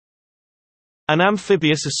An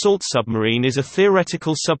amphibious assault submarine is a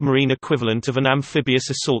theoretical submarine equivalent of an amphibious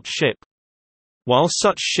assault ship. While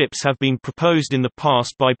such ships have been proposed in the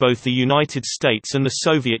past by both the United States and the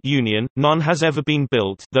Soviet Union, none has ever been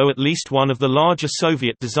built, though at least one of the larger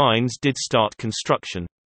Soviet designs did start construction.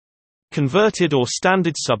 Converted or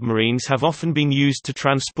standard submarines have often been used to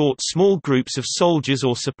transport small groups of soldiers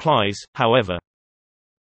or supplies, however.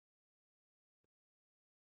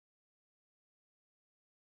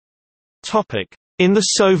 In the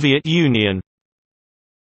Soviet Union.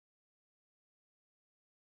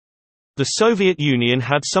 The Soviet Union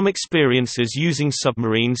had some experiences using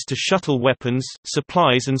submarines to shuttle weapons,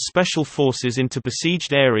 supplies and special forces into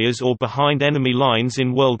besieged areas or behind enemy lines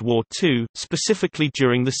in World War II, specifically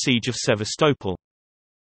during the Siege of Sevastopol.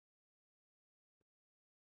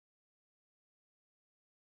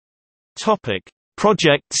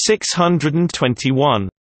 Project 621.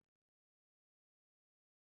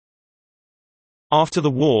 After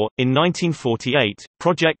the war, in 1948,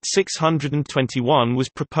 Project 621 was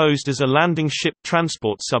proposed as a landing ship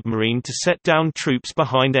transport submarine to set down troops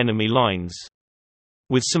behind enemy lines.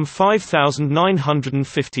 With some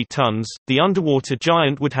 5,950 tons, the underwater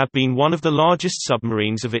giant would have been one of the largest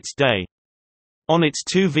submarines of its day. On its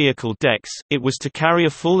two vehicle decks, it was to carry a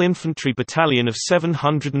full infantry battalion of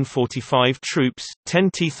 745 troops,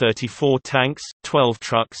 10 T-34 tanks, 12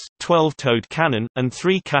 trucks, 12 towed cannon, and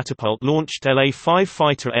 3 catapult-launched La-5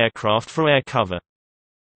 fighter aircraft for air cover.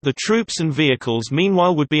 The troops and vehicles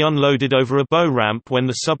meanwhile would be unloaded over a bow ramp when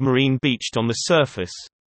the submarine beached on the surface.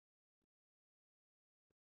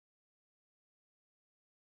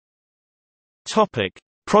 Project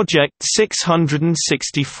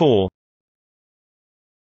 664.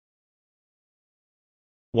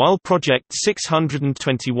 While Project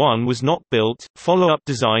 621 was not built, follow-up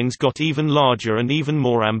designs got even larger and even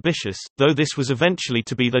more ambitious, though this was eventually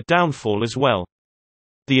to be their downfall as well.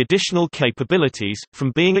 The additional capabilities,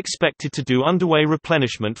 from being expected to do underway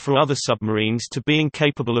replenishment for other submarines to being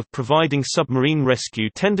capable of providing submarine rescue,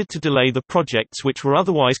 tended to delay the projects which were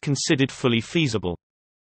otherwise considered fully feasible.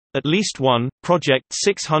 At least one, Project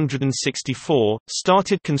 664,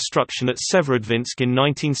 started construction at Severodvinsk in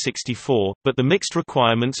 1964, but the mixed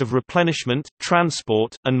requirements of replenishment,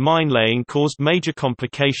 transport, and mine-laying caused major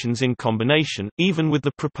complications in combination, even with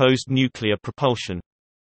the proposed nuclear propulsion.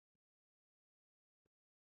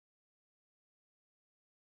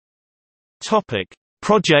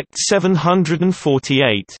 Project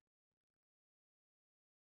 748.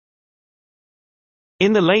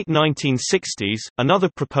 In the late 1960s, another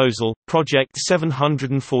proposal, Project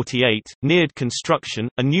 748, neared construction,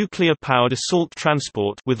 a nuclear-powered assault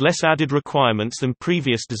transport with less added requirements than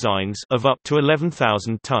previous designs of up to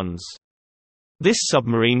 11,000 tons. This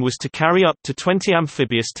submarine was to carry up to 20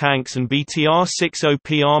 amphibious tanks and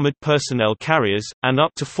BTR-60P armored personnel carriers, and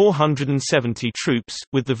up to 470 troops,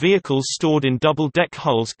 with the vehicles stored in double-deck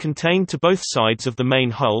hulls contained to both sides of the main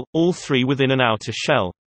hull, all three within an outer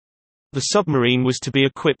shell. The submarine was to be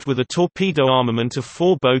equipped with a torpedo armament of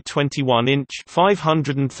 4 Bo 21-inch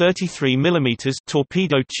 (533 mm)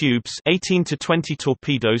 torpedo tubes, 18 to 20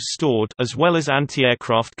 torpedoes stored, as well as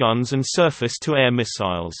anti-aircraft guns and surface-to-air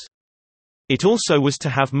missiles. It also was to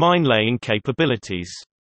have mine-laying capabilities.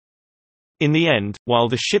 In the end, while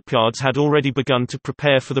the shipyards had already begun to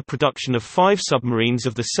prepare for the production of 5 submarines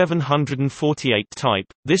of the 748 type,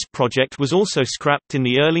 this project was also scrapped in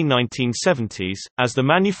the early 1970s, as the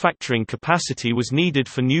manufacturing capacity was needed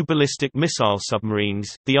for new ballistic missile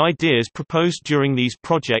submarines. The ideas proposed during these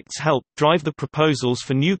projects helped drive the proposals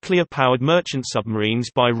for nuclear-powered merchant submarines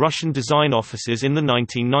by Russian design offices in the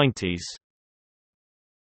 1990s.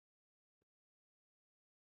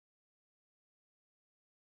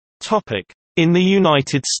 In the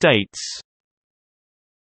United States.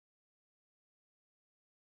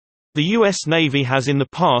 The U.S. Navy has in the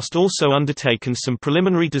past also undertaken some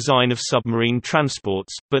preliminary design of submarine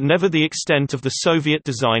transports, but never the extent of the Soviet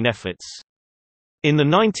design efforts. In the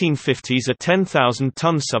 1950s a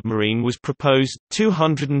 10,000-ton submarine was proposed,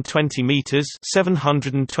 220 meters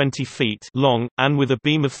 (720 feet) long, and with a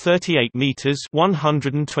beam of 38 meters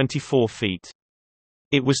 (124 feet).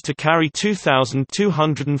 It was to carry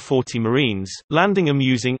 2,240 Marines, landing them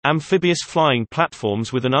using amphibious flying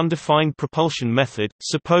platforms with an undefined propulsion method,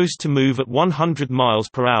 supposed to move at 100 miles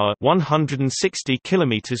per hour (160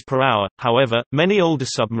 kilometers per hour). However, many older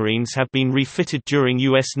submarines have been refitted during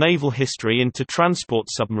U.S. naval history into transport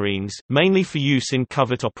submarines, mainly for use in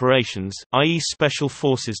covert operations, i.e. special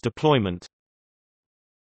forces deployment.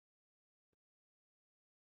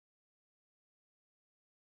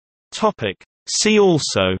 See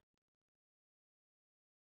also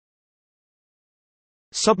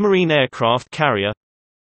Submarine aircraft carrier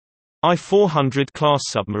I-400 class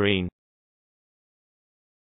submarine.